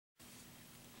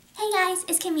Hey guys,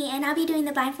 it's Kimmy and I'll be doing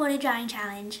the Blindfolded drawing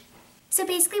challenge. So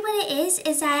basically what it is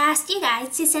I asked you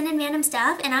guys to send in random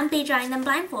stuff and I'll be drawing them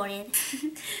blindfolded.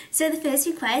 So the first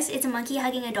request is a monkey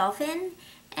hugging a dolphin.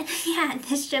 And yeah,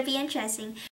 this should be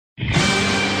interesting. I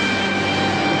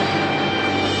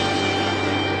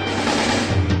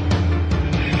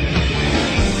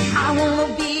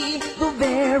wanna be the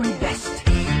very best,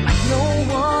 like no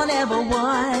one ever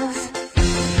was.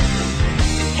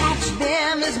 Catch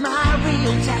them is my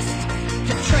real test,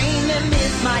 to train them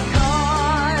is my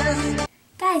cause.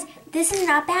 Guys, this is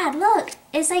not bad. Look,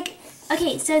 it's like,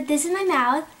 okay, so this is my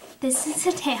mouth, this is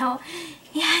the tail.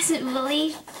 Yes, it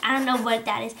really, I don't know what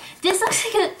that is. This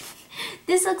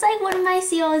looks like one of my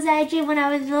seals that I drew when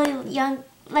I was really young.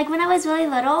 Like when I was really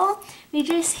little, we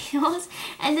drew seals,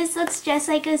 and this looks just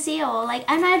like a seal. Like,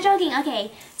 I'm not joking.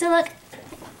 Okay, so look,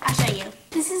 I'll show you.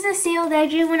 This is a seal that I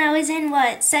drew when I was in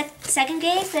what, second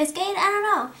grade, first grade? I don't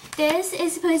know. This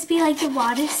is supposed to be like the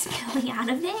water spilling out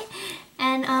of it,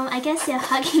 and I guess they're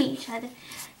hugging each other.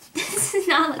 This does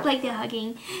not look like they're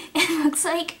hugging. It looks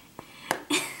like,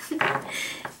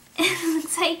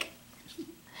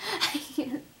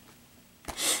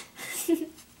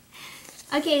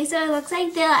 okay, so it looks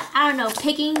like they're, I don't know,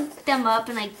 picking them up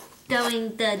and like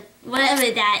throwing the,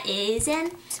 whatever that is,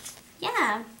 and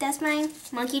yeah, that's my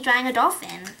monkey drawing a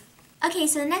dolphin. Okay,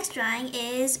 so the next drawing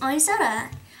is orange soda.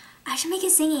 I should make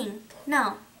it singing.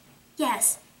 No.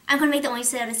 Yes. I'm going to make the orange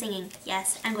soda singing.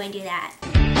 Yes, I'm going to do that.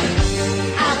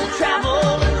 I will travel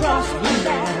across the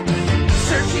land,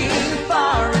 searching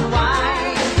far and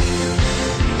wide.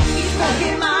 Each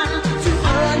Pokemon to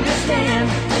understand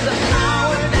the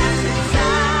power that's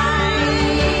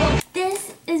inside.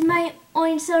 This is my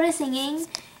orange soda singing.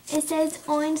 It says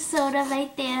orange soda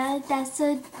right there. That's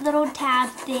a little tab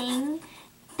thing.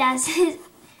 That's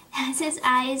his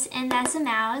eyes, and that's a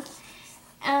mouth.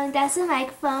 That's the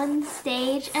microphone,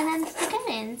 stage, and then the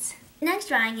curtains. The next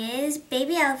drawing is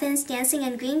baby elephants dancing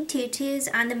in green tutus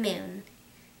on the moon.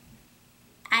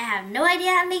 I have no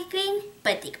idea how to make green,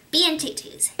 but they could be in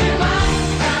tutus.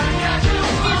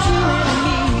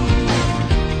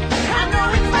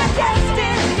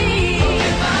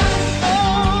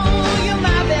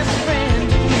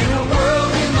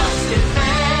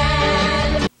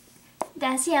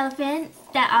 That's the elephant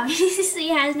that obviously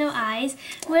has no eyes.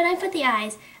 Where did I put the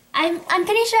eyes? I'm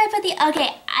pretty sure I put the,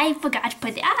 okay, I forgot to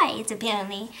put the eyes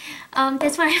apparently.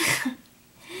 That's why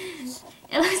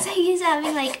it looks like he's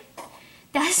having like,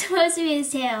 that's supposed to be his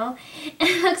tail. And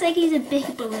it looks like he's a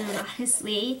big balloon,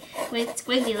 honestly, with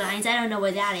squiggly lines. I don't know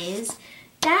what that is.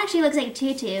 That actually looks like a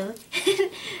tutu.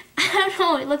 I don't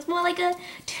know, it looks more like a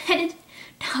two-headed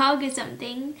dog or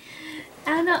something.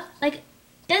 I don't know, like,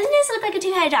 doesn't this look like a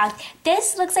two-headed dog?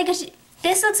 This looks like a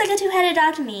two-headed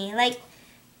dog to me. Like,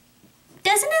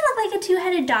 doesn't it look like a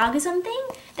two-headed dog or something?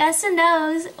 That's the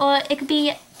nose, or it could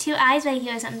be two eyes right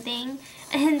here or something.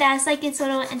 And that's like its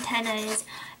little antennas.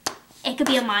 It could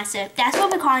be a monster. That's what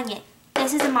we're calling it.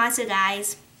 This is a monster,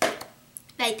 guys.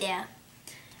 Right there.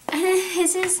 And then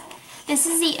this is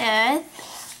the Earth.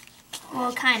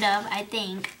 Well, kind of, I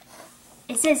think.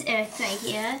 It says Earth right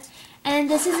here. And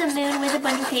this is a moon with a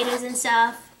bunch of craters and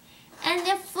stuff. And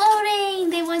they're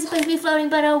floating! They weren't supposed to be floating,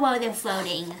 but oh well, they're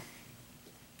floating.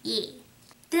 Yeah.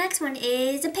 The next one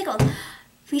is a pickle.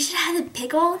 We should have the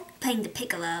pickle playing the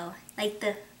piccolo. Like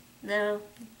the little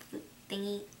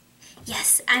thingy.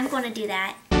 Yes, I'm gonna do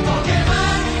that.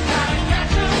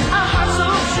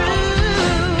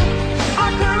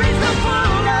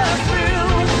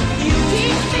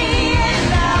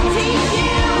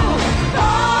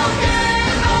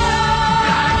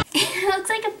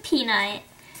 Peanut.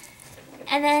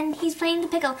 And then he's playing the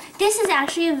pickle. This is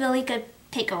actually a really good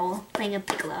pickle, playing a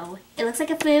piccolo. It looks like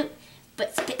a flute, but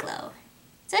it's a piccolo.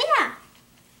 So yeah,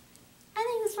 I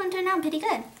think this one turned out pretty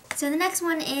good. So the next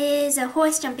one is a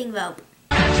horse jumping rope.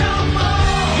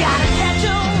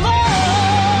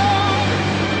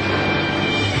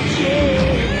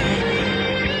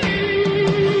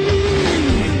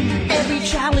 Every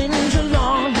challenge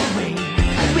along the way,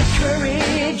 with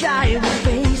courage I will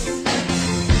face.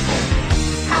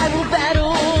 I will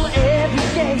battle every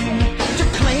day to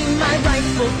claim my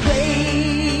rightful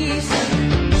place.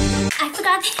 I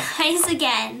forgot the eyes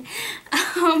again.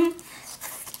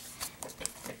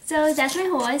 So that's my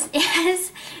horse. It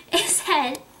has its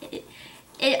head.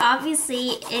 It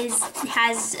obviously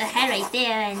has a head right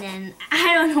there, and then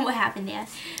I don't know what happened there.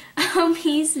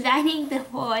 He's riding the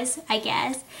horse, I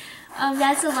guess.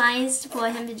 That's the lines for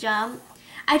him to jump.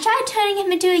 I tried turning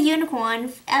him into a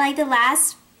unicorn at like the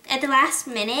last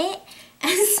minute,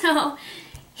 and so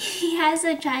he has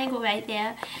a triangle right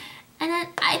there. And then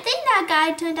I think that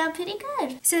guy turned out pretty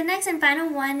good. So the next and final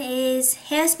one is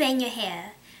hairspraying your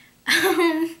hair.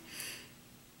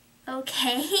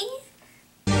 Okay.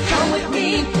 Come with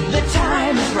me, the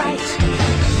time is right.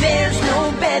 There's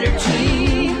no better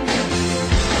team.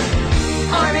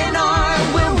 Arm in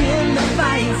arm, we'll win the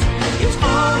fight. It's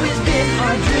always been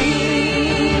our dream.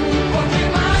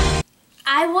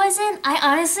 I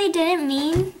honestly didn't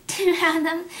mean to have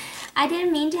them. I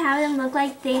didn't mean to have them look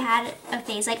like they had a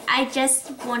face. Like, I just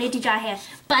wanted to draw hair.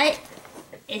 But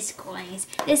it's gorgeous.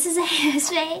 This is a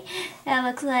hairspray that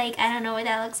looks like, I don't know what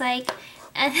that looks like.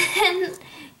 And then,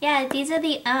 yeah, these are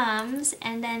the arms.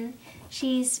 And then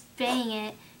she's spraying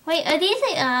it. Wait, are these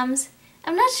the arms?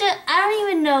 I'm not sure. I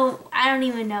don't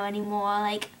even know anymore.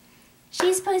 Like,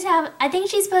 she's supposed to have, I think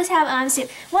she's supposed to have arms too.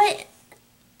 What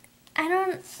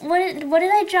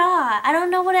did I draw? I don't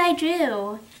know what I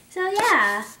drew. So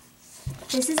yeah,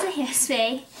 this is a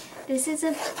hairspray. This is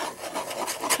a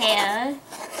hair.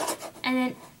 And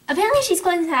then, apparently she's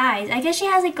closing her eyes. I guess she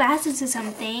has like glasses or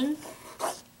something.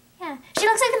 Yeah, she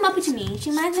looks like the Muppet to me. She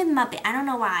reminds me of the Muppet. I don't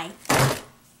know why.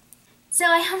 So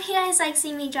I hope you guys like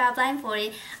seeing me draw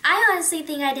Blindfolded. I honestly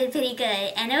think I did pretty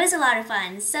good, and it was a lot of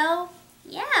fun. So,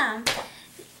 yeah.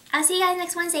 I'll see you guys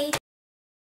next Wednesday.